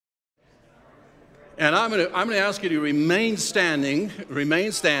And I'm going to ask you to remain standing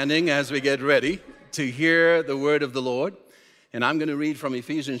as we get ready to hear the word of the Lord. And I'm going to read from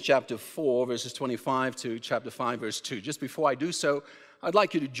Ephesians chapter 4, verses 25 to chapter 5, verse 2. Just before I do so, I'd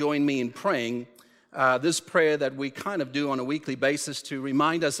like you to join me in praying this prayer that we kind of do on a weekly basis to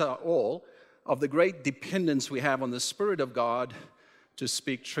remind us all of the great dependence we have on the Spirit of God to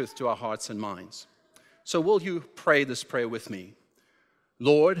speak truth to our hearts and minds. So will you pray this prayer with me?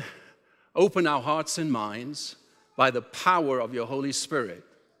 Lord, open our hearts and minds by the power of your Holy Spirit,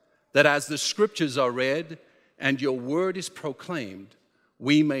 that as the scriptures are read and your word is proclaimed,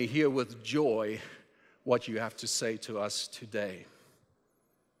 we may hear with joy what you have to say to us today.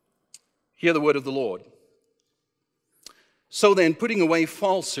 Hear the word of the Lord. So then, putting away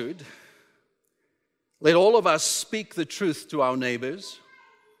falsehood, let all of us speak the truth to our neighbors,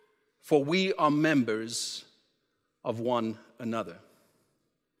 for we are members of one another.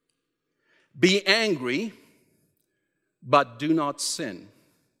 Be angry, but do not sin.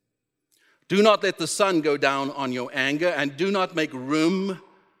 Do not let the sun go down on your anger, and do not make room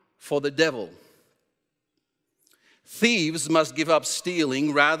for the devil. Thieves must give up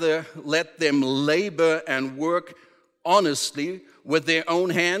stealing, rather let them labor and work honestly with their own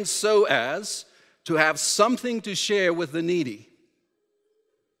hands so as to have something to share with the needy.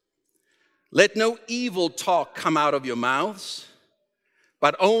 Let no evil talk come out of your mouths,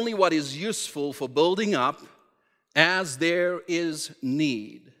 but only what is useful for building up as there is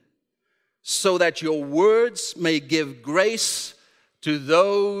need, so that your words may give grace to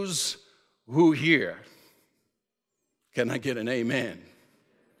those who hear. Can I get an amen?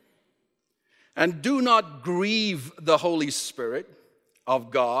 And do not grieve the Holy Spirit of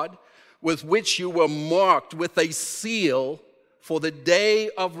God, with which you were marked with a seal for the day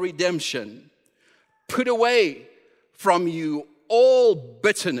of redemption. Put away from you all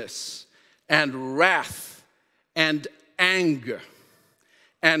bitterness and wrath and anger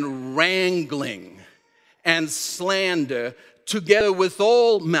and wrangling and slander, together with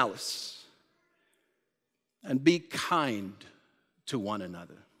all malice. And be kind to one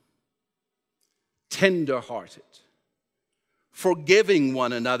another, tender-hearted, forgiving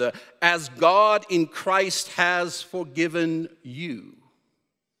one another, as God in Christ has forgiven you.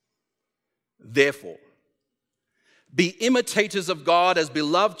 Therefore, be imitators of God as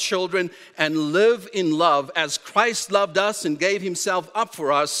beloved children, and live in love as Christ loved us and gave himself up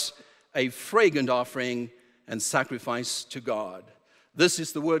for us, a fragrant offering and sacrifice to God. This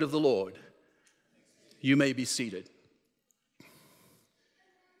is the word of the Lord. You may be seated.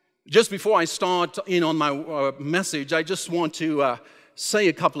 Just before I start in on my message, I just want to say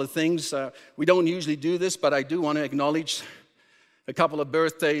a couple of things. We don't usually do this, but I do want to acknowledge a couple of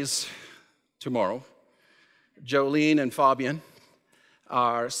birthdays tomorrow. Jolene and Fabian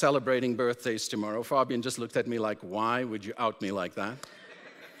are celebrating birthdays tomorrow. Fabian just looked at me like, why would you out me like that?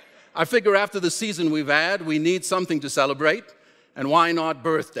 I figure after the season we've had, we need something to celebrate, and why not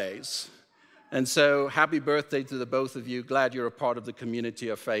birthdays? And so, happy birthday to the both of you. Glad you're a part of the community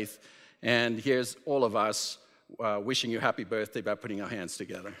of faith. And here's all of us wishing you happy birthday by putting our hands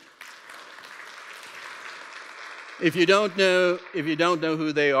together. If you don't know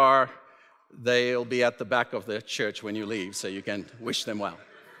who they are, they'll be at the back of the church when you leave, so you can wish them well.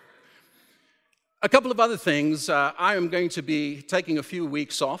 A couple of other things. I am going to be taking a few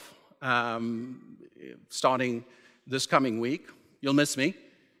weeks off, starting this coming week. You'll miss me.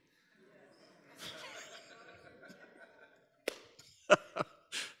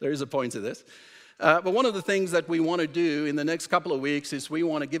 There is a point to this. But one of the things that we want to do in the next couple of weeks is we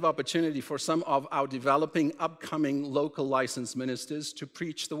want to give opportunity for some of our developing, upcoming local licensed ministers to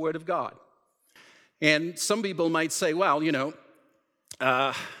preach the Word of God. And some people might say, well,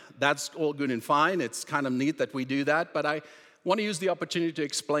 that's all good and fine. It's kind of neat that we do that. But I want to use the opportunity to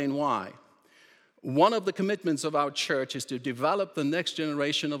explain why. One of the commitments of our church is to develop the next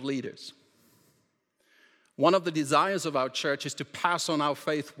generation of leaders. One of the desires of our church is to pass on our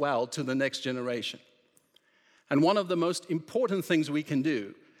faith well to the next generation. And one of the most important things we can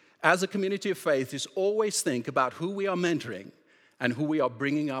do as a community of faith is always think about who we are mentoring and who we are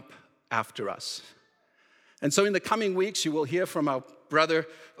bringing up after us. And so in the coming weeks, you will hear from our brother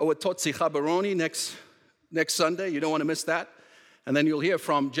Owatotsi Chabaroni next Sunday. You don't want to miss that. And then you'll hear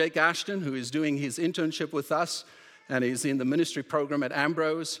from Jake Ashton, who is doing his internship with us, and he's in the ministry program at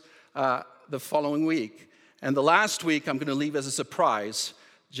Ambrose the following week. And the last week, I'm going to leave as a surprise,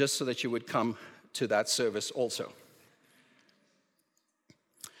 just so that you would come to that service also.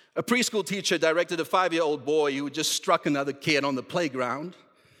 A preschool teacher directed a 5-year-old boy who had just struck another kid on the playground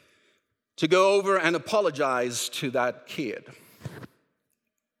to go over and apologize to that kid.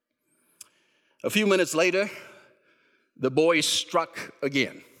 A few minutes later, the boy struck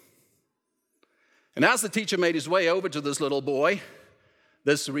again. And as the teacher made his way over to this little boy,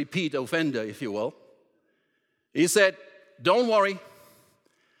 this repeat offender, if you will, he said, "Don't worry,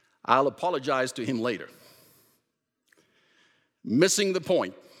 I'll apologize to him later." Missing the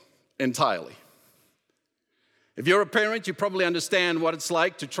point entirely. If you're a parent, you probably understand what it's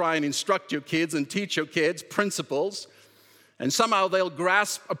like to try and instruct your kids and teach your kids principles, and somehow they'll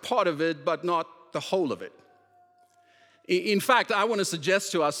grasp a part of it, but not the whole of it. In fact, I want to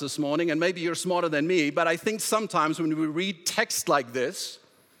suggest to us this morning, and maybe you're smarter than me, but I think sometimes when we read text like this,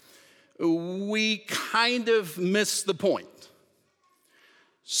 we kind of miss the point.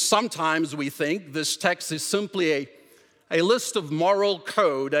 Sometimes we think this text is simply a list of moral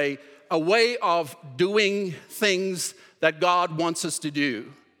code, a way of doing things that God wants us to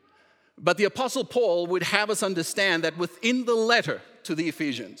do. But the Apostle Paul would have us understand that within the letter to the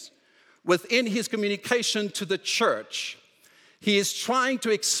Ephesians, within his communication to the church, he is trying to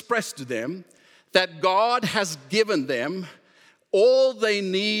express to them that God has given them all they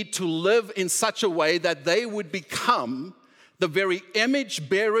need to live in such a way that they would become the very image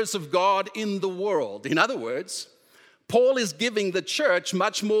bearers of God in the world. In other words, Paul is giving the church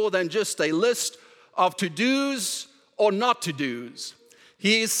much more than just a list of to-dos or not to-dos.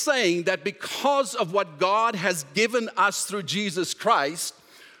 He is saying that because of what God has given us through Jesus Christ,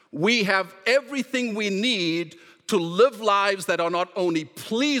 we have everything we need to live lives that are not only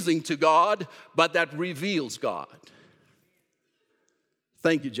pleasing to God, but that reveals God.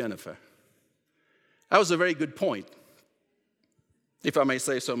 Thank you, Jennifer. That was a very good point, if I may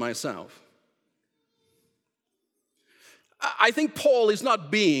say so myself. I think Paul is not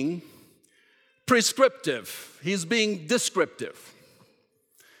being prescriptive. He's being descriptive.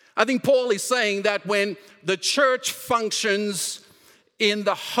 I think Paul is saying that when the church functions in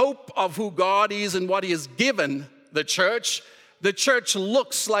the hope of who God is and what he has given the church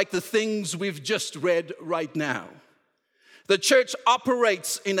looks like the things we've just read right now. The church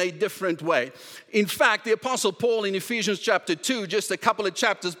operates in a different way. In fact, the Apostle Paul in Ephesians chapter 2, just a couple of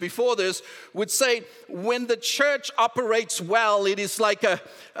chapters before this, would say when the church operates well, it is like a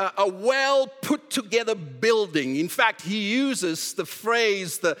well put together building. In fact, he uses the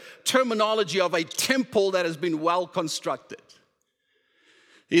phrase, the terminology of a temple that has been well constructed.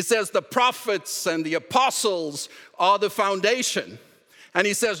 He says the prophets and the apostles are the foundation. And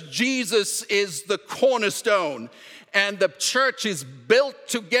he says Jesus is the cornerstone. And the church is built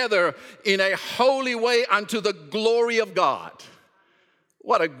together in a holy way unto the glory of God.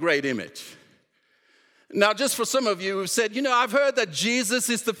 What a great image. Now, just for some of you who said, I've heard that Jesus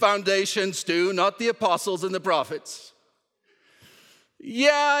is the foundations too, not the apostles and the prophets.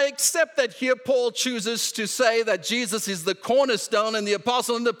 Yeah, except that here Paul chooses to say that Jesus is the cornerstone and the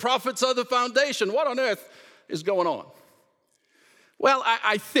apostle and the prophets are the foundation. What on earth is going on? Well,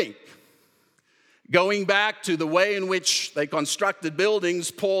 I think, going back to the way in which they constructed buildings,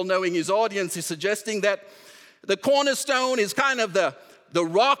 Paul, knowing his audience, is suggesting that the cornerstone is kind of the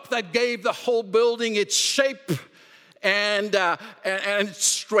rock that gave the whole building its shape and its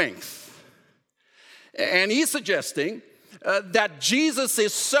strength. And he's suggesting that Jesus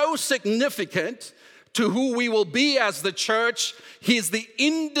is so significant to who we will be as the church. He's the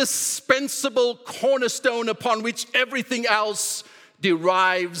indispensable cornerstone upon which everything else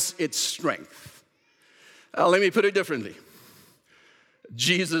derives its strength. Let me put it differently.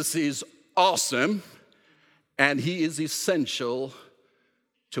 Jesus is awesome, and he is essential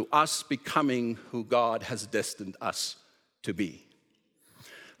to us becoming who God has destined us to be.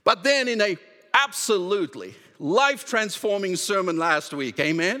 But then in a absolutely life-transforming sermon last week,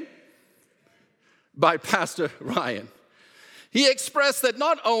 amen, by Pastor Ryan, he expressed that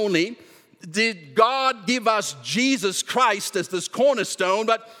not only did God give us Jesus Christ as this cornerstone,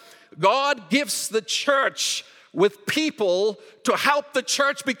 but God gives the church with people to help the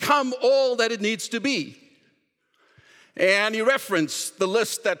church become all that it needs to be. And he referenced the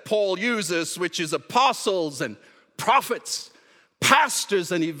list that Paul uses, which is apostles and prophets,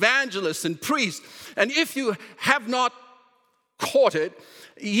 pastors and evangelists and priests. And if you have not caught it,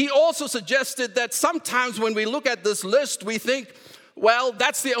 he also suggested that sometimes when we look at this list, we think, well,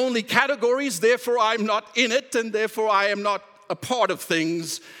 that's the only categories, therefore I'm not in it, and therefore I am not a part of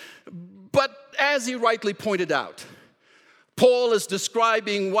things. But as he rightly pointed out, Paul is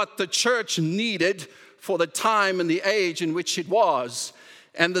describing what the church needed for the time and the age in which it was.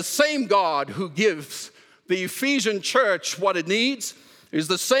 And the same God who gives the Ephesian church what it needs is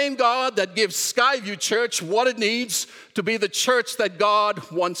the same God that gives Skyview Church what it needs to be the church that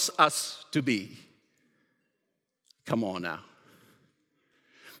God wants us to be. Come on now.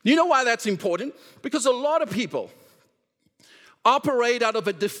 You know why that's important? Because a lot of people operate out of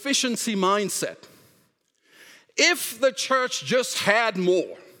a deficiency mindset. If the church just had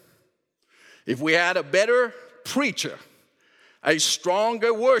more, if we had a better preacher, a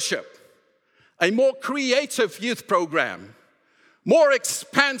stronger worship, a more creative youth program, more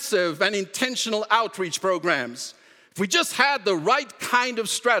expansive and intentional outreach programs, if we just had the right kind of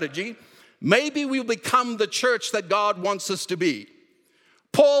strategy, maybe we'll become the church that God wants us to be.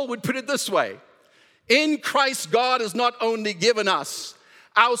 Paul would put it this way: in Christ, God has not only given us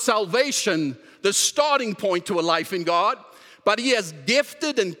our salvation, the starting point to a life in God, but He has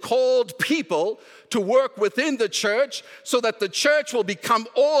gifted and called people to work within the church so that the church will become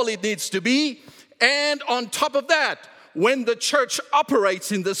all it needs to be. And on top of that, when the church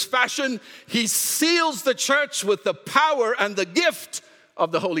operates in this fashion, He seals the church with the power and the gift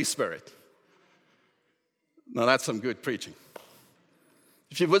of the Holy Spirit. Now that's some good preaching.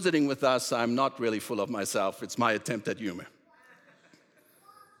 If you're visiting with us, I'm not really full of myself. It's my attempt at humor.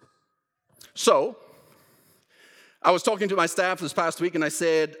 So, I was talking to my staff this past week, and I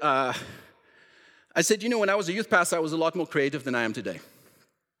said, you know, when I was a youth pastor, I was a lot more creative than I am today.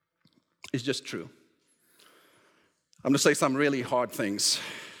 It's just true. I'm going to say some really hard things.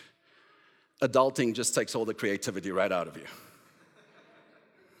 Adulting just takes all the creativity right out of you.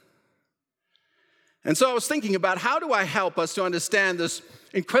 And so I was thinking about, how do I help us to understand this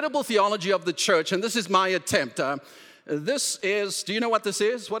incredible theology of the church? And this is my attempt. This is, do you know what this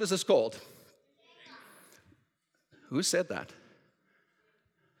is? What is this called? Who said that?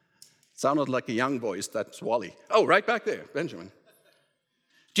 Sounded like a young voice. That's Wally. Oh, right back there, Benjamin.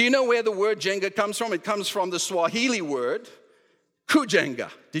 Do you know where the word Jenga comes from? It comes from the Swahili word,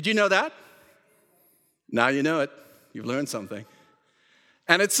 kujenga. Did you know that? Now you know it. You've learned something.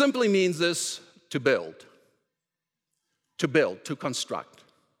 And it simply means this: to build, to construct.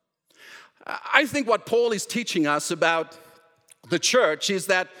 I think what Paul is teaching us about the church is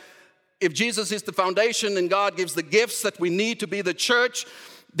that if Jesus is the foundation and God gives the gifts that we need to be the church,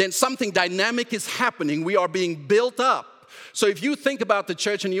 then something dynamic is happening. We are being built up. So if you think about the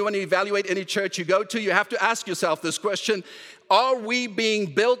church and you want to evaluate any church you go to, you have to ask yourself this question: are we being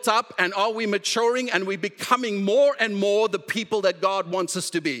built up, and are we maturing, and we becoming more and more the people that God wants us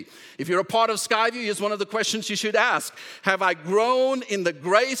to be? If you're a part of Skyview, here's one of the questions you should ask: have I grown in the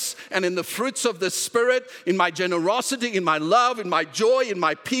grace and in the fruits of the Spirit, in my generosity, in my love, in my joy, in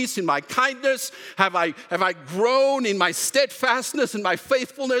my peace, in my kindness? Have I grown in my steadfastness and my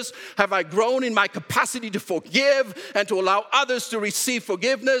faithfulness? Have I grown in my capacity to forgive and to allow others to receive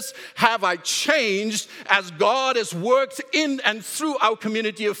forgiveness? Have I changed as God has worked in and through our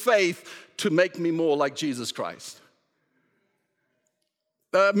community of faith to make me more like Jesus Christ?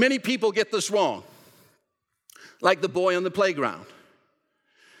 Many people get this wrong, like the boy on the playground.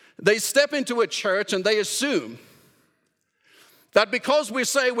 They step into a church and they assume that because we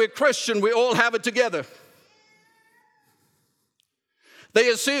say we're Christian, we all have it together. They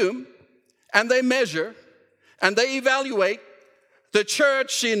assume and they measure and they evaluate the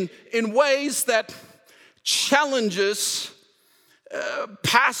church in ways that challenges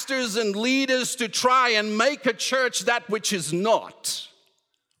pastors and leaders to try and make a church that which is not.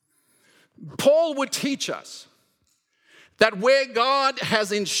 Paul would teach us that where God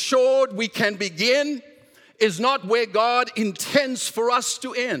has ensured we can begin is not where God intends for us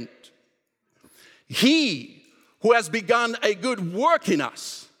to end. He who has begun a good work in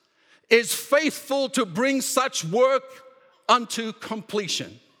us is faithful to bring such work unto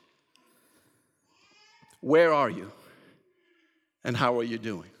completion. Where are you? And how are you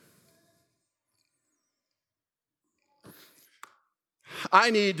doing? I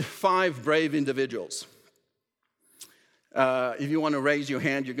need 5 brave individuals. If you want to raise your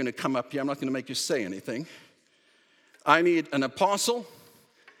hand, you're going to come up here. I'm not going to make you say anything. I need an apostle,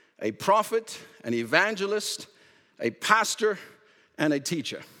 a prophet, an evangelist, a pastor, and a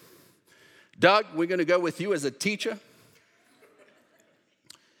teacher. Doug, we're going to go with you as a teacher.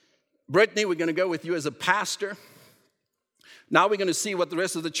 Brittany, we're going to go with you as a pastor. Now we're going to see what the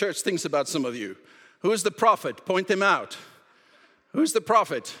rest of the church thinks about some of you. Who's the prophet? Point them out. Who's the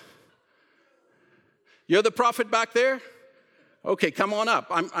prophet? You're the prophet back there? Okay, come on up.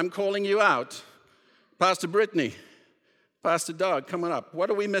 I'm calling you out. Pastor Brittany, Pastor Doug, come on up. What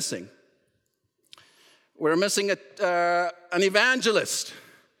are we missing? We're missing an evangelist.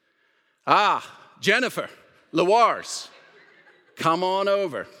 Jennifer Lawars. Come on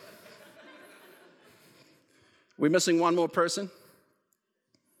over. We're missing one more person.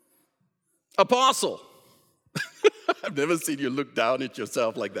 Apostle. I've never seen you look down at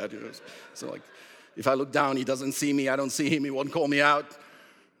yourself like that. So like, if I look down, he doesn't see me. I don't see him. He won't call me out.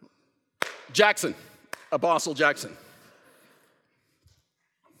 Jackson, Apostle Jackson.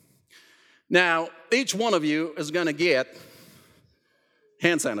 Now, each one of you is going to get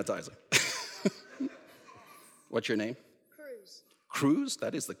hand sanitizer. What's your name? Cruz. Cruz?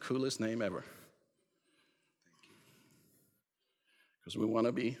 That is the coolest name ever. Because we want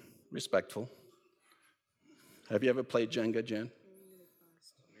to be respectful. Have you ever played Jenga, Jen?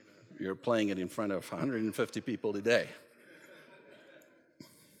 You're playing it in front of 150 people today.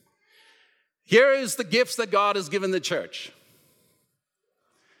 Here is the gifts that God has given the church.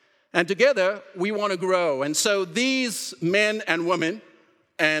 And together, we want to grow. And so these men and women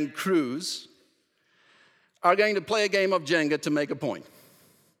and Cruz are going to play a game of Jenga to make a point.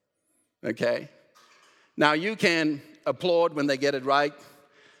 Okay? Now, you can applaud when they get it right.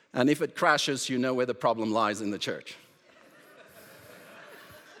 And if it crashes, you know where the problem lies in the church.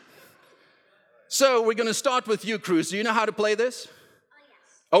 So we're going to start with you, Cruz. Do you know how to play this?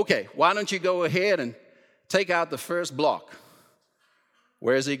 Oh, yes. Okay, why don't you go ahead and take out the first block.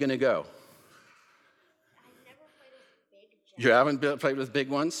 Where is he going to go? I've never played with big jets. You haven't played with big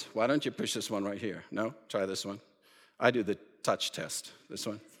ones? Why don't you push this one right here? No? Try this one. I do the touch test. This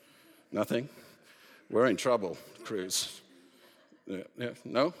one? Nothing? We're in trouble, Cruz.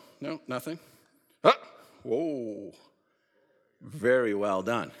 No, nothing? Ah, whoa. Very well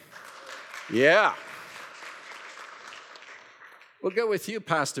done. Yeah. We'll go with you,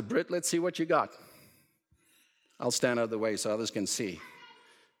 Pastor Britt. Let's see what you got. I'll stand out of the way so others can see.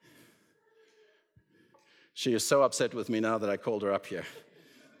 She is so upset with me now that I called her up here.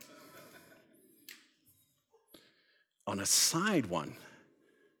 On a side one.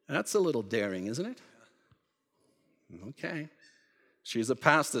 That's a little daring, isn't it? Okay. She's a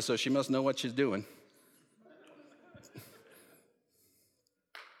pastor, so she must know what she's doing.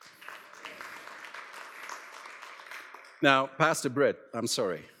 Now, Pastor Britt, I'm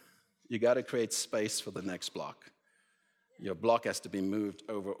sorry. You got to create space for the next block. Your block has to be moved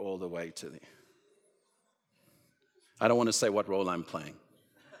over all the way to the... I don't want to say what role I'm playing.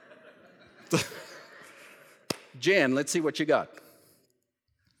 Jan, let's see what you got.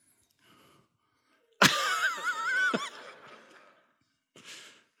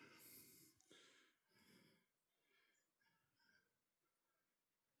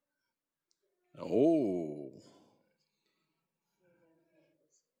 Oh.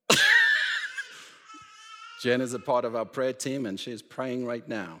 Jen is a part of our prayer team, and she's praying right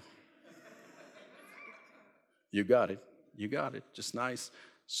now. You got it. You got it. Just nice,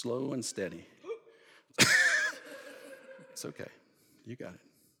 slow, and steady. It's okay. You got it.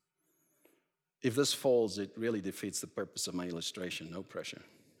 If this falls, it really defeats the purpose of my illustration. No pressure.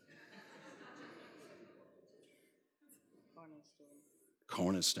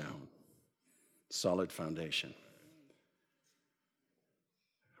 Cornerstone. Solid foundation.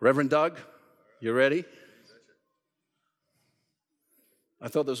 Reverend Doug, you ready? I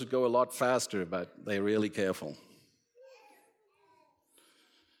thought this would go a lot faster, but they're really careful.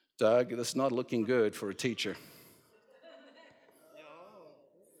 Doug, this is not looking good for a teacher.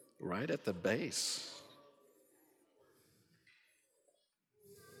 Right at the base.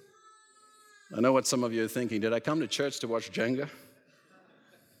 I know what some of you are thinking. Did I come to church to watch Jenga?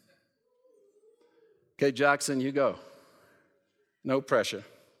 Okay, Jackson, you go. No pressure.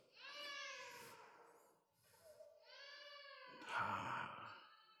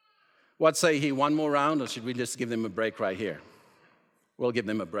 What say he, one more round, or should we just give them a break right here? We'll give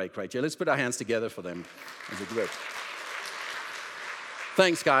them a break right here. Let's put our hands together for them as a group.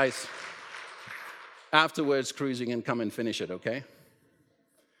 Thanks, guys. Afterwards, Cruz, you can come and finish it, okay?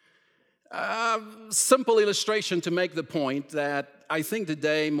 Simple illustration to make the point that I think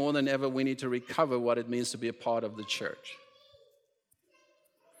today, more than ever, we need to recover what it means to be a part of the church.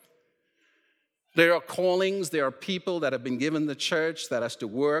 There are callings, there are people that have been given the church that has to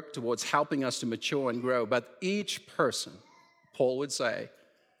work towards helping us to mature and grow. But each person, Paul would say,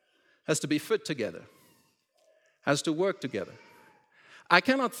 has to be fit together, has to work together. I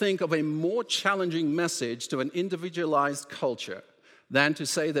cannot think of a more challenging message to an individualized culture than to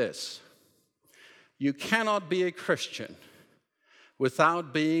say this: you cannot be a Christian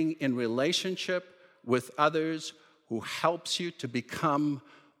without being in relationship with others who helps you to become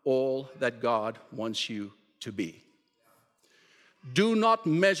all that God wants you to be. Do not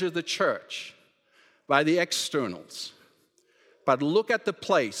measure the church by the externals, but look at the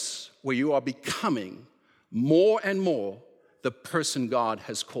place where you are becoming more and more the person God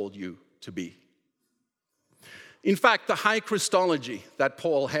has called you to be. In fact, the high Christology that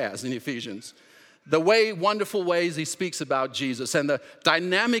Paul has in Ephesians, the wonderful ways he speaks about Jesus and the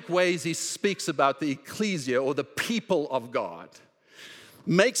dynamic ways he speaks about the ecclesia or the people of God,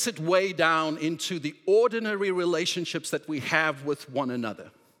 makes its way down into the ordinary relationships that we have with one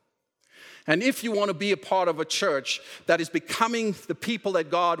another. And if you want to be a part of a church that is becoming the people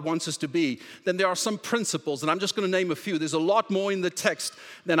that God wants us to be, then there are some principles, and I'm just going to name a few. There's a lot more in the text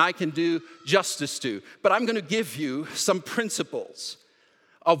than I can do justice to. But I'm going to give you some principles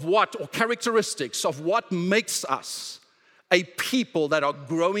of what, or characteristics of what makes us a people that are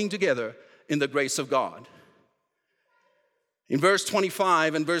growing together in the grace of God. In verse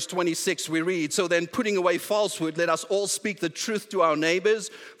 25 and verse 26 we read, "So then, putting away falsehood, let us all speak the truth to our neighbors,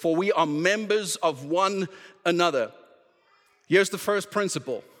 for we are members of one another." Here's the first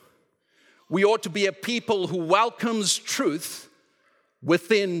principle. We ought to be a people who welcomes truth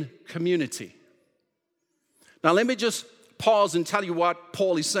within community. Now let me just pause and tell you what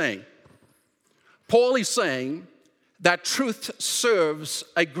Paul is saying. Paul is saying that truth serves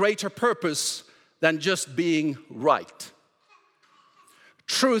a greater purpose than just being right.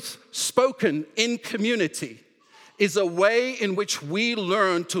 Truth spoken in community is a way in which we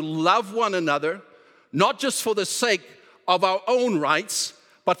learn to love one another, not just for the sake of our own rights,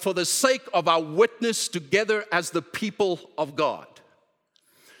 but for the sake of our witness together as the people of God.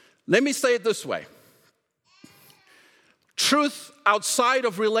 Let me say it this way. Truth outside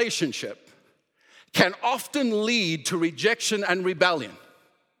of relationship can often lead to rejection and rebellion.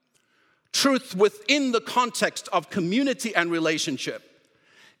 Truth within the context of community and relationship,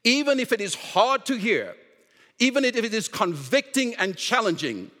 even if it is hard to hear, even if it is convicting and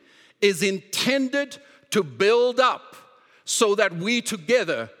challenging, is intended to build up so that we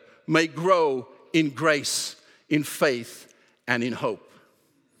together may grow in grace, in faith, and in hope.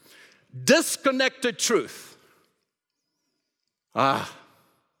 Disconnected truth.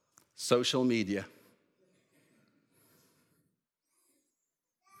 Social media.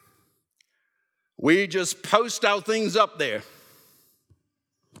 We just post our things up there.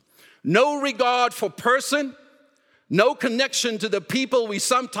 No regard for person, no connection to the people we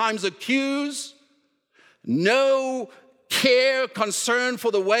sometimes accuse, no care, concern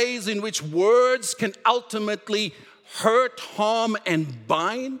for the ways in which words can ultimately hurt, harm, and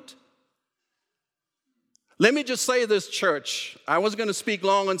bind. Let me just say this, church. I wasn't going to speak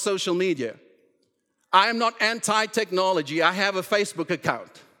long on social media. I am not anti-technology. I have a Facebook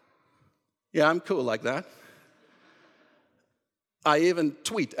account. Yeah, I'm cool like that. I even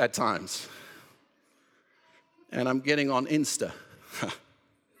tweet at times. And I'm getting on Insta.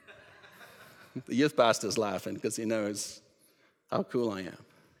 The youth pastor's laughing because he knows how cool I am.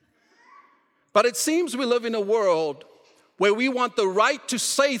 But it seems we live in a world where we want the right to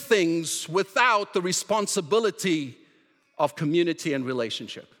say things without the responsibility of community and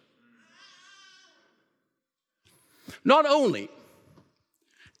relationship. Not only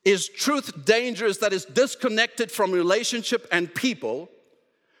is truth dangerous that is disconnected from relationship and people,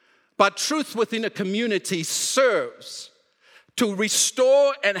 but truth within a community serves to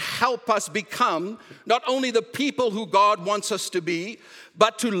restore and help us become not only the people who God wants us to be,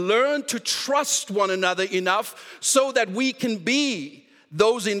 but to learn to trust one another enough so that we can be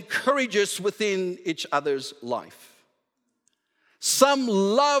those encouragers within each other's life. Some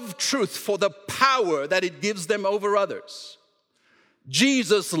love truth for the power that it gives them over others.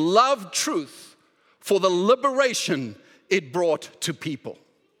 Jesus loved truth for the liberation it brought to people.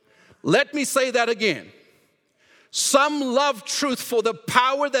 Let me say that again. Some love truth for the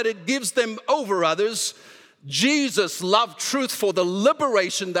power that it gives them over others. Jesus loved truth for the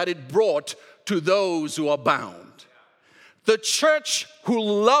liberation that it brought to those who are bound. The church who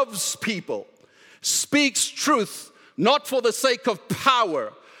loves people speaks truth not for the sake of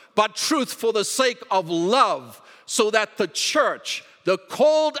power, but truth for the sake of love, so that the church, the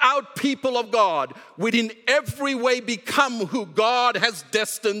called out people of God, would in every way become who God has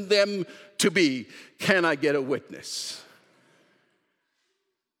destined them to be. Can I get a witness?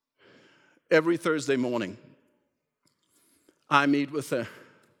 Every Thursday morning, I meet with a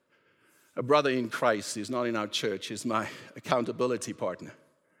brother in Christ. He's not in our church. He's my accountability partner.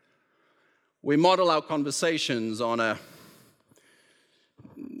 We model our conversations on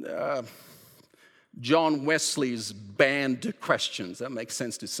John Wesley's banned questions. That makes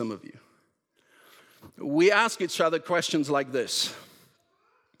sense to some of you. We ask each other questions like this.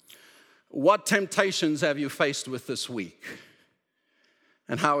 What temptations have you faced with this week?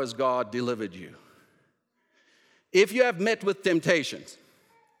 And how has God delivered you? If you have met with temptations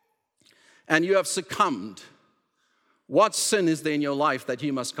and you have succumbed, what sin is there in your life that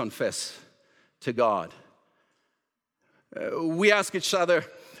you must confess to God? We ask each other,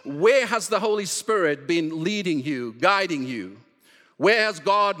 where has the Holy Spirit been leading you, guiding you? Where has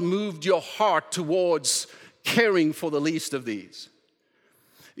God moved your heart towards caring for the least of these?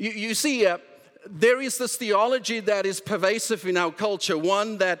 You see, there is this theology that is pervasive in our culture,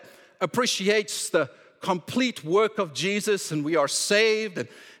 one that appreciates the complete work of Jesus, and we are saved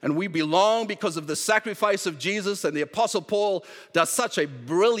and we belong because of the sacrifice of Jesus. And the Apostle Paul does such a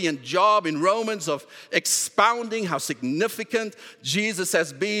brilliant job in Romans of expounding how significant Jesus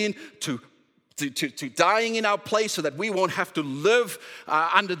has been to dying in our place so that we won't have to live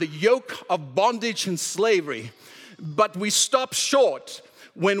under the yoke of bondage and slavery. But we stop short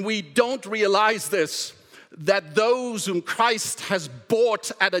when we don't realize this, that those whom Christ has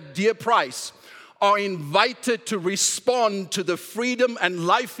bought at a dear price are invited to respond to the freedom and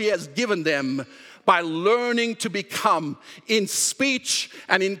life He has given them by learning to become, in speech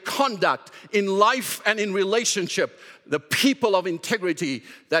and in conduct, in life and in relationship, the people of integrity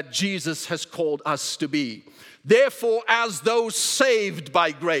that Jesus has called us to be. Therefore, as those saved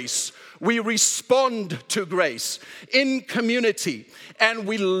by grace, we respond to grace in community, and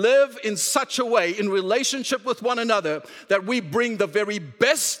we live in such a way in relationship with one another that we bring the very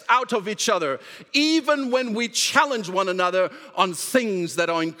best out of each other, even when we challenge one another on things that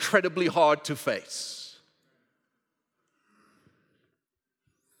are incredibly hard to face.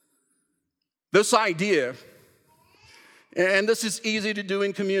 This idea, and this is easy to do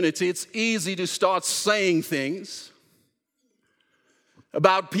in community, it's easy to start saying things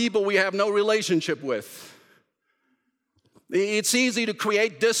about people we have no relationship with. It's easy to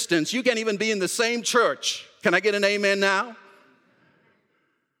create distance. You can even be in the same church. Can I get an amen now?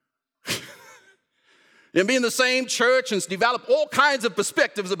 And be in the same church and develop all kinds of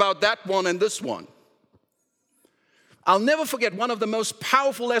perspectives about that one and this one. I'll never forget one of the most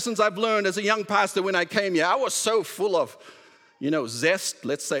powerful lessons I've learned as a young pastor when I came here. I was so full of, zest.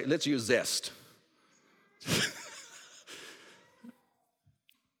 Let's use zest.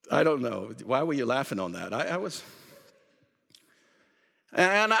 I don't know. Why were you laughing on that? I was...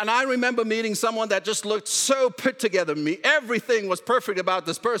 And I remember meeting someone that just looked so put together. Everything was perfect about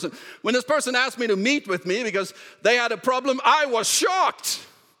this person. When this person asked me to meet with me because they had a problem, I was shocked.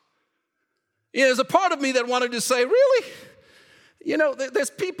 There's a part of me that wanted to say, really? There's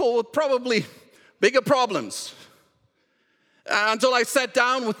people with probably bigger problems. Until I sat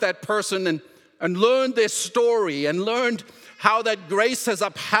down with that person and learned their story and learned how that grace has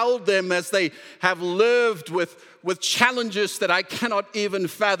upheld them as they have lived with challenges that I cannot even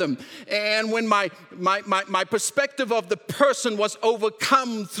fathom. And when my perspective of the person was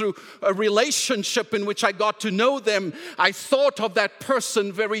overcome through a relationship in which I got to know them, I thought of that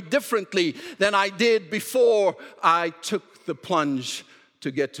person very differently than I did before I took the plunge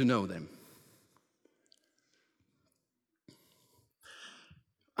to get to know them.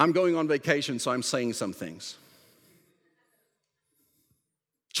 I'm going on vacation, so I'm saying some things.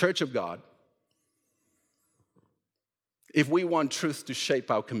 Church of God, if we want truth to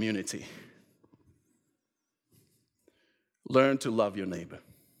shape our community, learn to love your neighbor.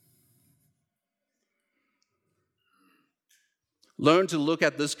 Learn to look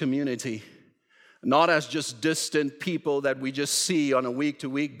at this community not as just distant people that we just see on a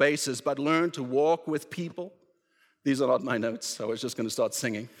week-to-week basis, but learn to walk with people. These are not my notes. I was just going to start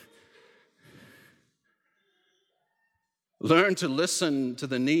singing. Learn to listen to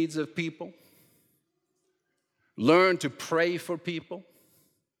the needs of people. Learn to pray for people.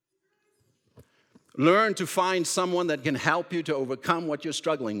 Learn to find someone that can help you to overcome what you're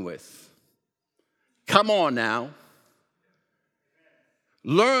struggling with. Come on now.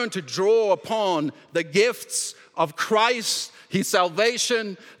 Learn to draw upon the gifts of Christ, His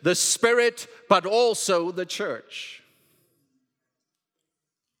salvation, the Spirit, but also the church,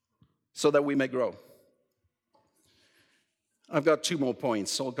 so that we may grow. I've got 2 more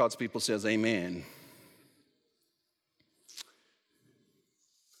points. All God's people says amen.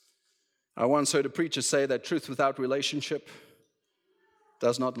 I once heard a preacher say that truth without relationship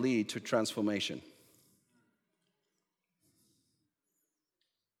does not lead to transformation.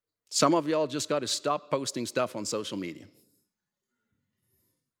 Some of y'all just got to stop posting stuff on social media.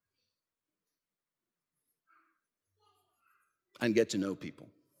 And get to know people.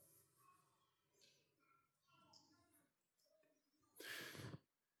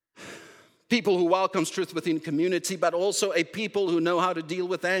 People who welcomes truth within community, but also a people who know how to deal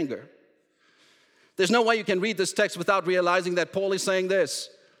with anger. There's no way you can read this text without realizing that Paul is saying this,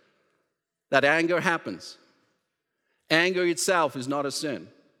 that anger happens. Anger itself is not a sin.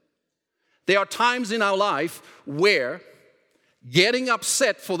 There are times in our life where getting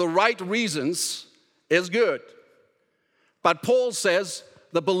upset for the right reasons is good. But Paul says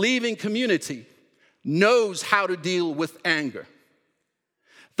the believing community knows how to deal with anger.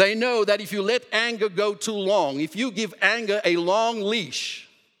 They know that if you let anger go too long, if you give anger a long leash,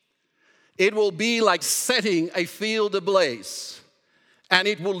 it will be like setting a field ablaze, and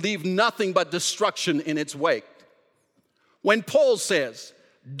it will leave nothing but destruction in its wake. When Paul says,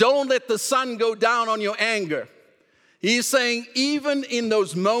 don't let the sun go down on your anger, he's saying even in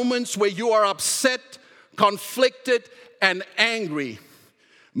those moments where you are upset, conflicted, and angry,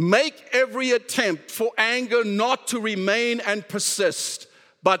 make every attempt for anger not to remain and persist,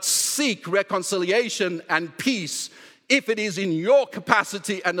 but seek reconciliation and peace if it is in your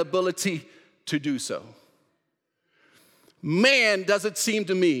capacity and ability to do so. Man, does it seem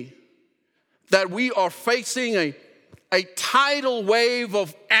to me that we are facing a tidal wave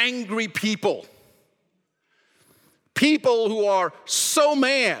of angry people. People who are so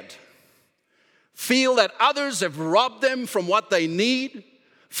mad, feel that others have robbed them from what they need,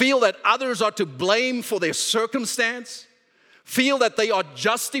 feel that others are to blame for their circumstance, feel that they are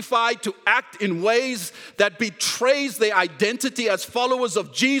justified to act in ways that betrays their identity as followers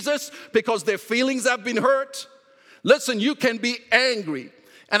of Jesus because their feelings have been hurt. Listen, you can be angry.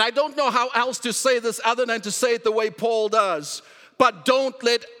 And I don't know how else to say this other than to say it the way Paul does. But don't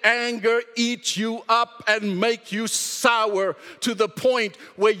let anger eat you up and make you sour to the point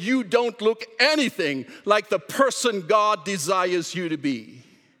where you don't look anything like the person God desires you to be.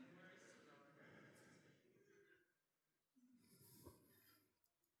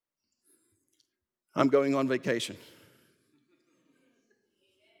 I'm going on vacation.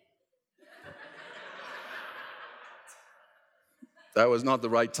 That was not the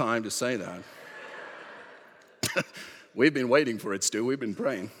right time to say that. We've been waiting for it, Stu. We've been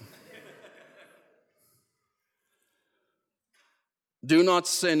praying. Do not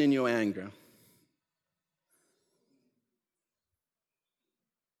sin in your anger.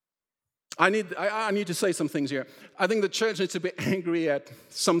 I need to say some things here. I think the church needs to be angry at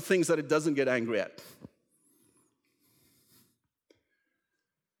some things that it doesn't get angry at.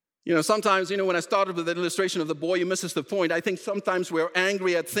 Sometimes, when I started with that illustration of the boy who misses the point, I think sometimes we're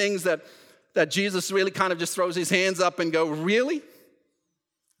angry at things that Jesus really kind of just throws his hands up and go, really?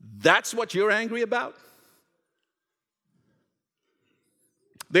 That's what you're angry about?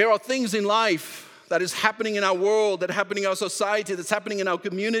 There are things in life that is happening in our world, that are happening in our society, that's happening in our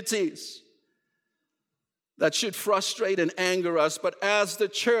communities that should frustrate and anger us. But as the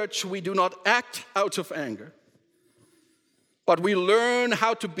church, we do not act out of anger. But we learn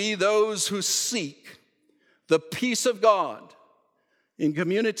how to be those who seek the peace of God in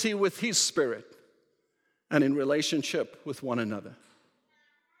community with His Spirit and in relationship with one another.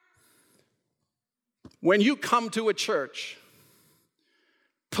 When you come to a church,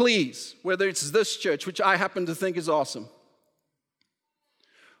 please, whether it's this church, which I happen to think is awesome,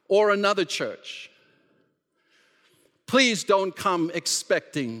 or another church, please don't come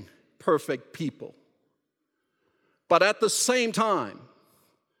expecting perfect people. But at the same time,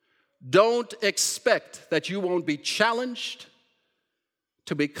 don't expect that you won't be challenged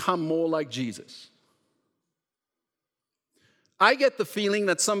to become more like Jesus. I get the feeling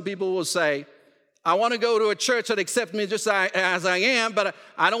that some people will say, I want to go to a church that accepts me just as I am, but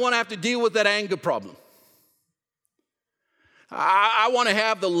I don't want to have to deal with that anger problem. I want to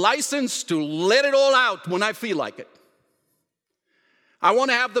have the license to let it all out when I feel like it. I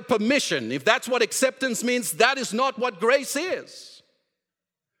want to have the permission. If that's what acceptance means, that is not what grace is.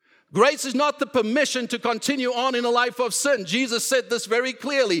 Grace is not the permission to continue on in a life of sin. Jesus said this very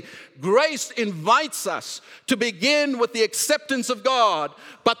clearly. Grace invites us to begin with the acceptance of God,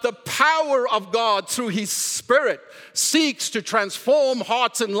 but the power of God through His Spirit seeks to transform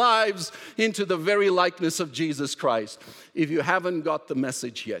hearts and lives into the very likeness of Jesus Christ. If you haven't got the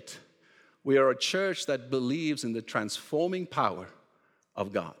message yet, we are a church that believes in the transforming power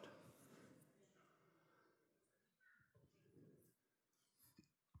of God.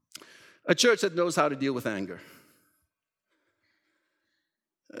 A church that knows how to deal with anger.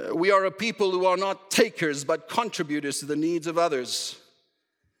 We are a people who are not takers but contributors to the needs of others.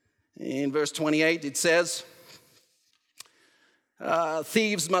 In verse 28 it says,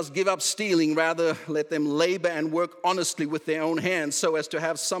 thieves must give up stealing, rather let them labor and work honestly with their own hands so as to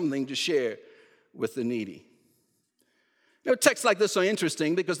have something to share with the needy. Texts like this are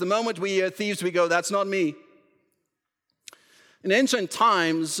interesting because the moment we hear thieves, we go, that's not me. In ancient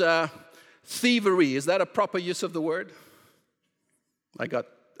times, thievery, is that a proper use of the word? I got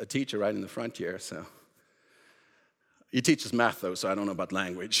a teacher right in the front here, so. He teaches math, though, so I don't know about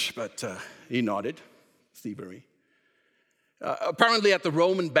language, but he nodded. Thievery. Apparently at the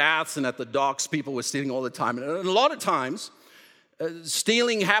Roman baths and at the docks, people were stealing all the time. And a lot of times,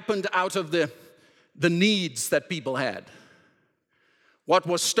 stealing happened out of the needs that people had. What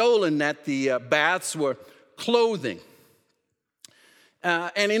was stolen at the baths were clothing.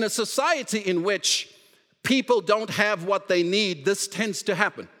 And in a society in which people don't have what they need, this tends to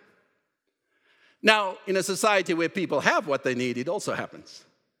happen. Now, in a society where people have what they need, it also happens.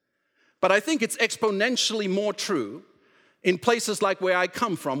 But I think it's exponentially more true in places like where I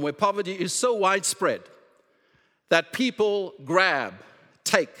come from, where poverty is so widespread that people grab,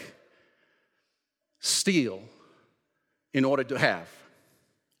 take, steal in order to have.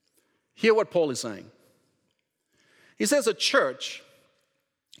 Hear what Paul is saying. He says a church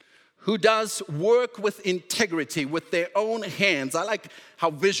who does work with integrity with their own hands. I like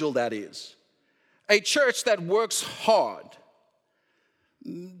how visual that is. A church that works hard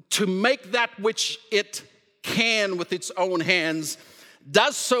to make that which it can with its own hands,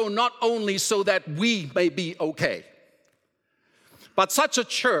 does so not only so that we may be okay, but such a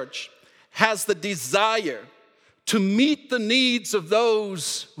church has the desire to meet the needs of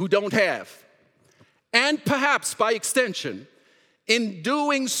those who don't have. And perhaps by extension, in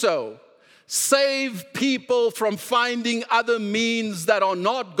doing so, save people from finding other means that are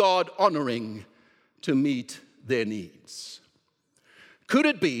not God-honoring to meet their needs. Could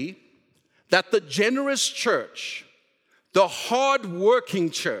it be that the generous church, the hard-working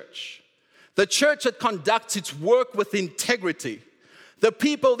church, the church that conducts its work with integrity, the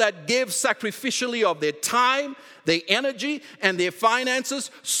people that give sacrificially of their time, their energy, and their finances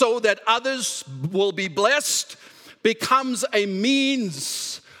so that others will be blessed, becomes a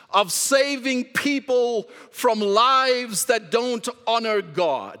means of saving people from lives that don't honor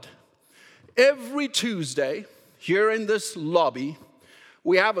God? Every Tuesday, here in this lobby,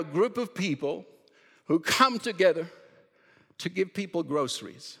 we have a group of people who come together to give people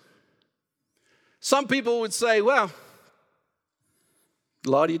groceries. Some people would say, well,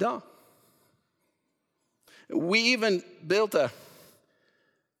 la-di-da. We even built a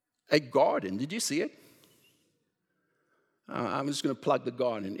garden. Did you see it? I'm just going to plug the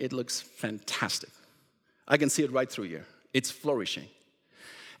garden. It looks fantastic. I can see it right through here. It's flourishing.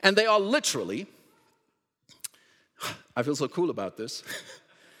 And they are literally, I feel so cool about this,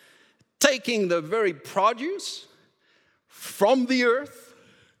 taking the very produce from the earth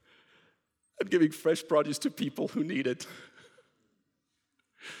and giving fresh produce to people who need it.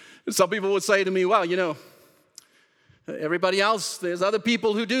 Some people would say to me, well, everybody else, there's other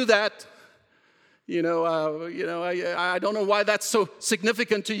people who do that. I don't know why that's so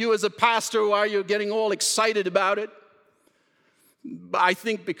significant to you as a pastor. Why you're getting all excited about it. I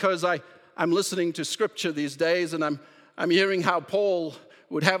think because I'm listening to Scripture these days, and I'm hearing how Paul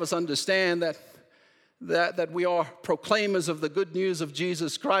would have us understand that we are proclaimers of the good news of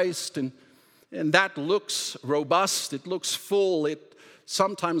Jesus Christ, and that looks robust. It looks full. It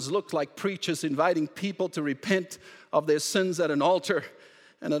sometimes looks like preachers inviting people to repent of their sins at an altar.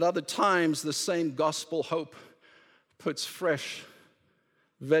 And at other times, the same gospel hope puts fresh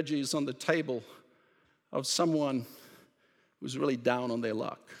veggies on the table of someone who's really down on their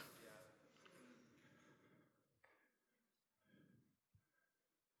luck.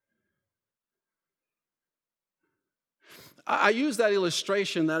 I use that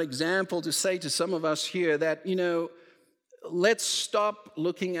illustration, that example, to say to some of us here that, let's stop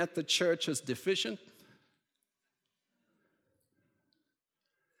looking at the church as deficient.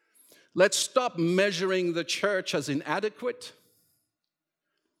 Let's stop measuring the church as inadequate.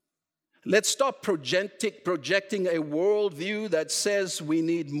 Let's stop projecting a worldview that says we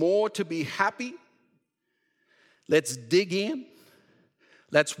need more to be happy. Let's dig in.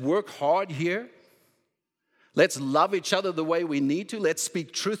 Let's work hard here. Let's love each other the way we need to. Let's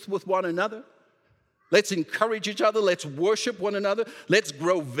speak truth with one another. Let's encourage each other. Let's worship one another. Let's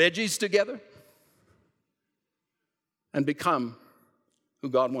grow veggies together and become who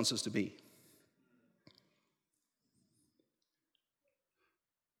God wants us to be.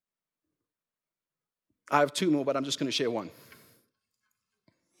 I have two more, but I'm just going to share one.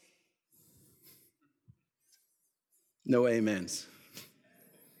 No amens.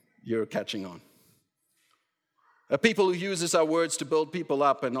 You're catching on. A people who uses our words to build people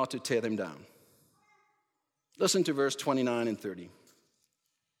up and not to tear them down. Listen to verse 29 and 30.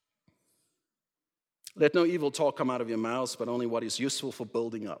 Let no evil talk come out of your mouths, but only what is useful for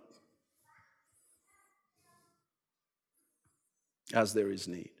building up, as there is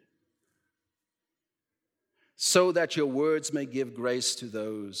need, so that your words may give grace to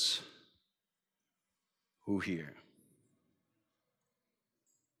those who hear.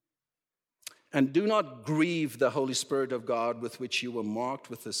 And do not grieve the Holy Spirit of God, with which you were marked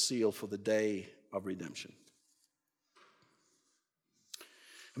with the seal for the day of redemption.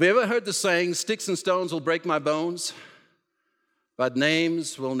 Have you ever heard the saying, sticks and stones will break my bones, but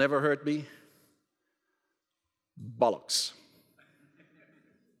names will never hurt me? Bollocks.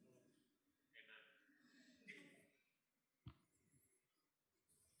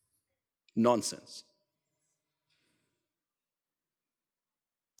 Nonsense.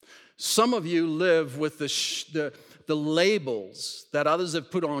 Some of you live with the labels that others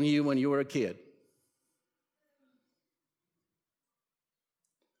have put on you when you were a kid.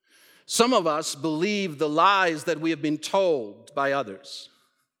 Some of us believe the lies that we have been told by others.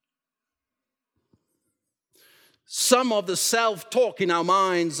 Some of the self-talk in our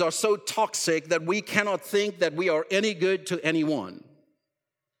minds are so toxic that we cannot think that we are any good to anyone.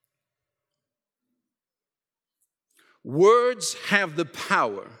 Words have the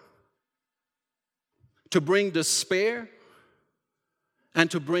power to bring despair and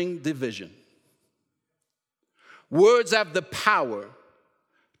to bring division. Words have the power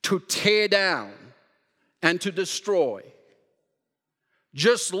to tear down and to destroy.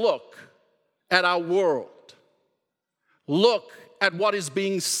 Just look at our world. Look at what is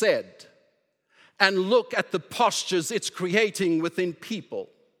being said. And look at the postures it's creating within people.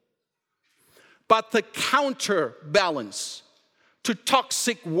 But the counterbalance to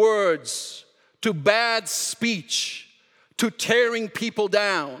toxic words, to bad speech, to tearing people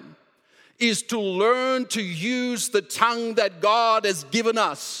down, is to learn to use the tongue that God has given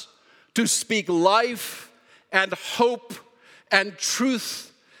us to speak life and hope and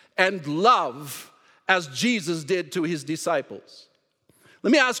truth and love as Jesus did to his disciples.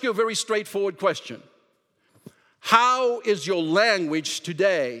 Let me ask you a very straightforward question. How is your language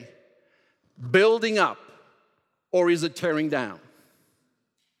today building up, or is it tearing down?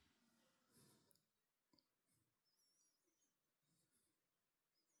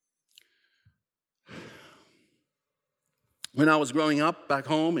 When I was growing up back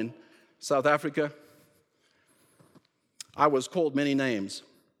home in South Africa, I was called many names.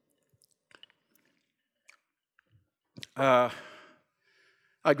 I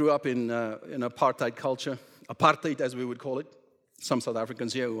grew up in apartheid culture, apartheid as we would call it. Some South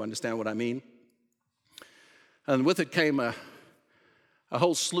Africans here who understand what I mean. And with it came a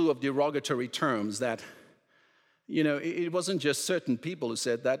whole slew of derogatory terms that, you know, it wasn't just certain people who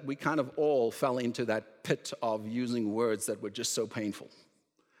said that. We kind of all fell into that pit of using words that were just so painful.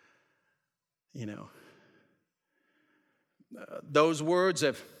 You know, those words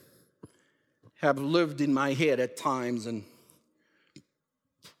have lived in my head at times, and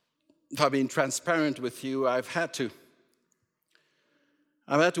if I've been transparent with you, I've had to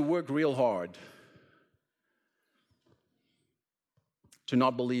work real hard to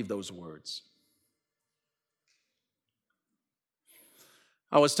not believe those words.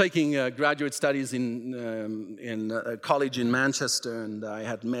 I was taking graduate studies in a college in Manchester, and I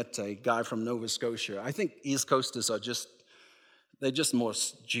had met a guy from Nova Scotia. I think East Coasters they're just more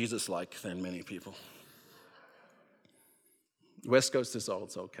Jesus-like than many people. West Coasters are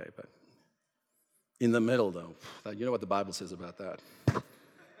also okay, but in the middle, though, you know what the Bible says about that.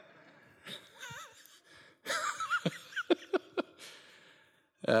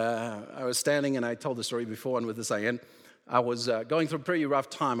 I was standing, and I told the story before, and with this I end. I was going through a pretty rough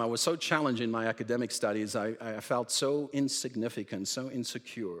time. I was so challenged in my academic studies. I felt so insignificant, so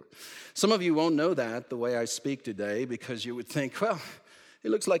insecure. Some of you won't know that the way I speak today, because you would think, well, it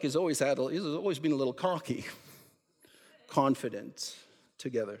looks like he's always been a little cocky, confident,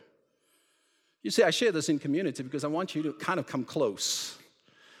 together. You see, I share this in community because I want you to kind of come close.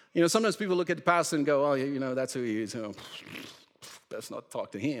 You know, sometimes people look at the pastor and go, oh, you know, that's who he is. You know, best not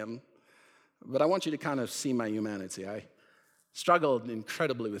talk to him. But I want you to kind of see my humanity. I struggled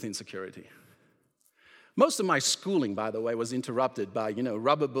incredibly with insecurity. Most of my schooling, by the way, was interrupted by, you know,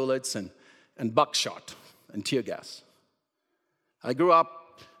 rubber bullets and buckshot and tear gas. I grew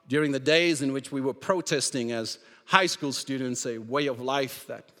up during the days in which we were protesting as high school students a way of life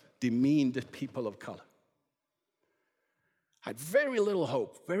that demeaned people of color. I had very little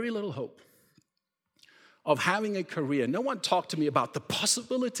hope of having a career. No one talked to me about the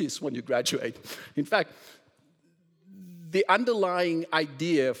possibilities when you graduate. In fact, the underlying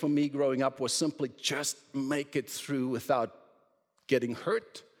idea for me growing up was simply just make it through without getting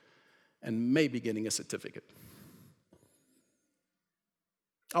hurt and maybe getting a certificate.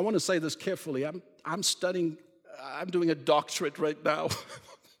 I want to say this carefully. I'm studying, I'm doing a doctorate right now.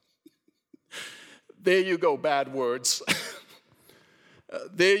 There you go, bad words.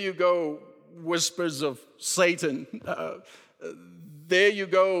 There you go, whispers of Satan. There you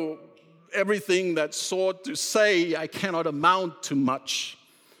go, everything that sought to say I cannot amount to much.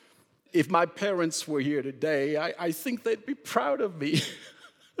 If my parents were here today, I think they'd be proud of me.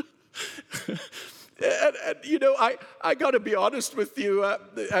 And you know, I got to be honest with you,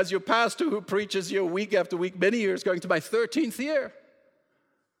 as your pastor who preaches here week after week, many years, going to my 13th year.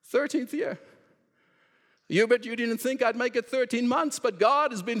 13th year. Hubert, you didn't think I'd make it 13 months, but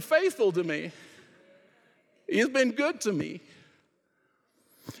God has been faithful to me. He's been good to me.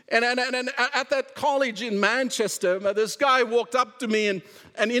 And at that college in Manchester, this guy walked up to me,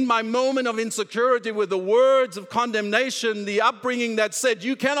 and in my moment of insecurity with the words of condemnation, the upbringing that said,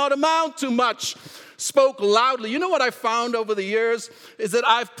 you cannot amount to much, spoke loudly. You know what I found over the years is that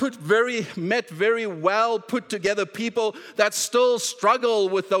I've met very well put together people that still struggle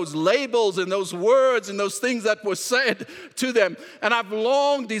with those labels and those words and those things that were said to them. And I've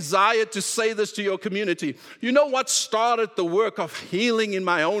long desired to say this to your community. You know what started the work of healing in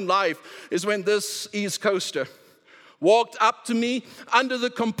my own life is when this East Coaster walked up to me under the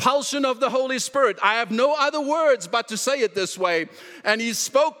compulsion of the Holy Spirit. I have no other words but to say it this way. And he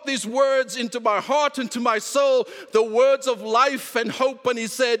spoke these words into my heart and to my soul, the words of life and hope. And he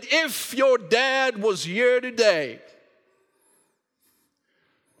said, if your dad was here today,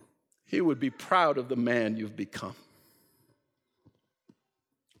 he would be proud of the man you've become.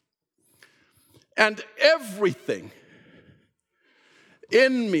 And everything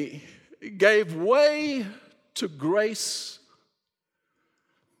in me gave way to grace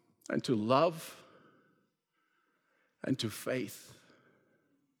and to love and to faith.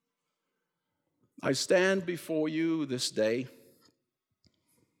 I stand before you this day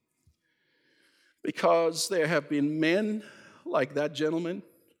because there have been men like that gentleman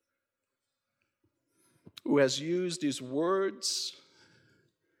who has used his words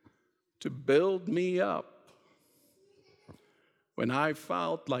to build me up when I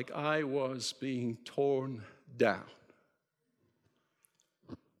felt like I was being torn down.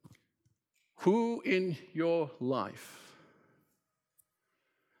 Who in your life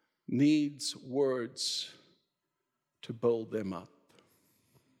needs words to build them up?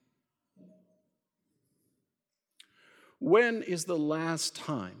 When is the last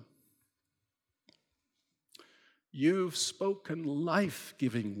time you've spoken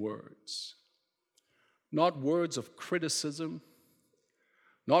life-giving words? Not words of criticism,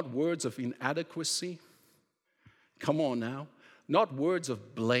 not words of inadequacy. Come on now. Not words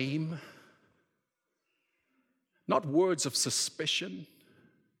of blame. Not words of suspicion.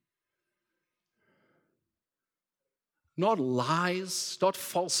 Not lies, not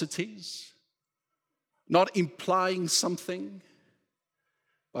falsities. Not implying something,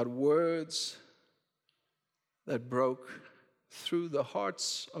 but words that broke through the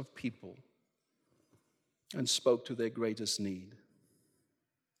hearts of people and spoke to their greatest need.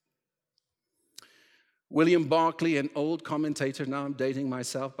 William Barclay, an old commentator, now I'm dating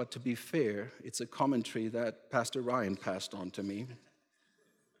myself, but to be fair, it's a commentary that Pastor Ryan passed on to me,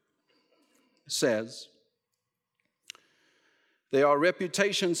 says, there are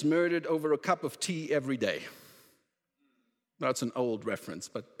reputations murdered over a cup of tea every day. That's an old reference,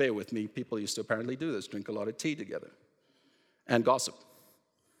 but bear with me. People used to apparently do this, drink a lot of tea together and gossip.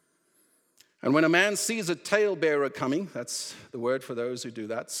 And when a man sees a talebearer coming, that's the word for those who do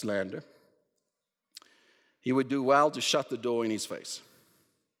that, slander, he would do well to shut the door in his face.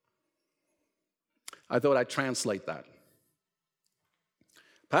 I thought I'd translate that.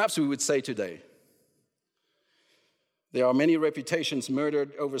 Perhaps we would say today, there are many reputations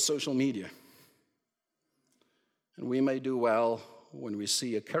murdered over social media. And we may do well when we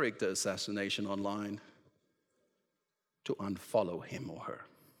see a character assassination online to unfollow him or her.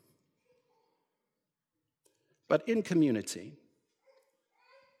 But in community,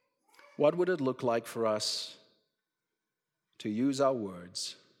 what would it look like for us to use our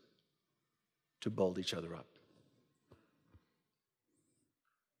words to build each other up?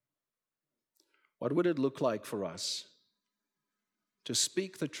 What would it look like for us to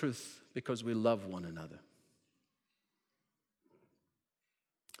speak the truth because we love one another?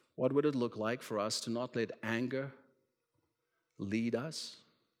 What would it look like for us to not let anger lead us,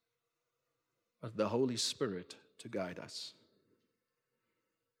 but the Holy Spirit to guide us?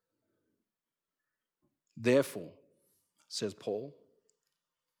 Therefore, says Paul,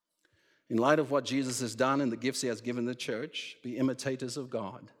 in light of what Jesus has done and the gifts he has given the church, be imitators of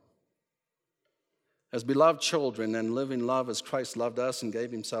God as beloved children, and live in love as Christ loved us and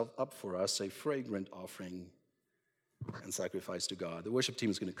gave himself up for us, a fragrant offering and sacrifice to God. The worship team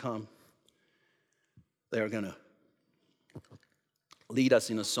is going to come. They are going to lead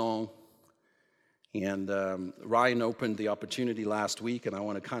us in a song. And Ryan opened the opportunity last week, and I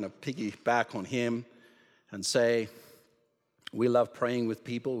want to kind of piggyback on him and say, we love praying with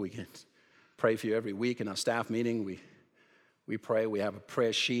people. We can pray for you every week in our staff meeting. We pray. We have a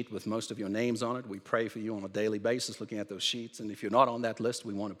prayer sheet with most of your names on it. We pray for you on a daily basis looking at those sheets. And if you're not on that list,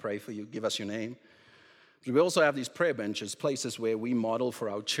 we want to pray for you. Give us your name. But we also have these prayer benches, places where we model for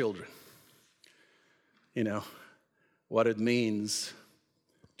our children. what it means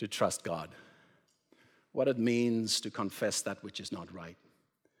to trust God, what it means to confess that which is not right.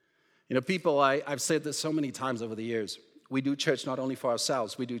 People, I've said this so many times over the years, we do church not only for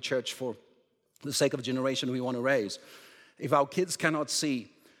ourselves, we do church for the sake of a generation we want to raise. If our kids cannot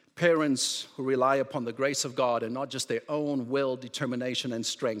see parents who rely upon the grace of God and not just their own will, determination, and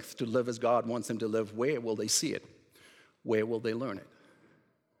strength to live as God wants them to live, where will they see it? Where will they learn it?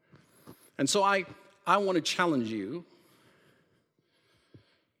 And so I want to challenge you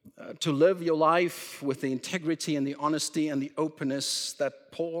to live your life with the integrity and the honesty and the openness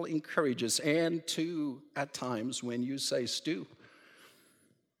that Paul encourages, and to, at times, when you say, Stu,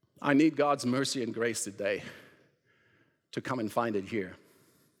 I need God's mercy and grace today, to come and find it here.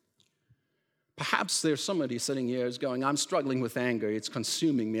 Perhaps there's somebody sitting here who's going, I'm struggling with anger. It's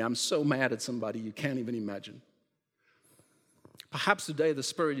consuming me. I'm so mad at somebody you can't even imagine. Perhaps today the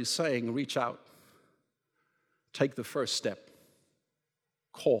Spirit is saying, reach out. Take the first step.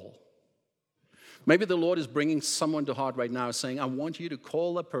 Call. Maybe the Lord is bringing someone to heart right now saying, I want you to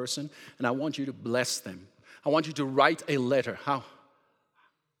call a person and I want you to bless them. I want you to write a letter. How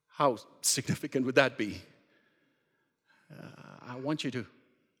significant would that be? I want you to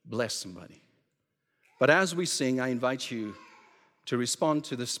bless somebody. But as we sing, I invite you to respond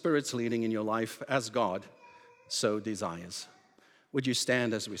to the Spirit's leading in your life as God so desires. Would you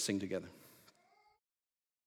stand as we sing together?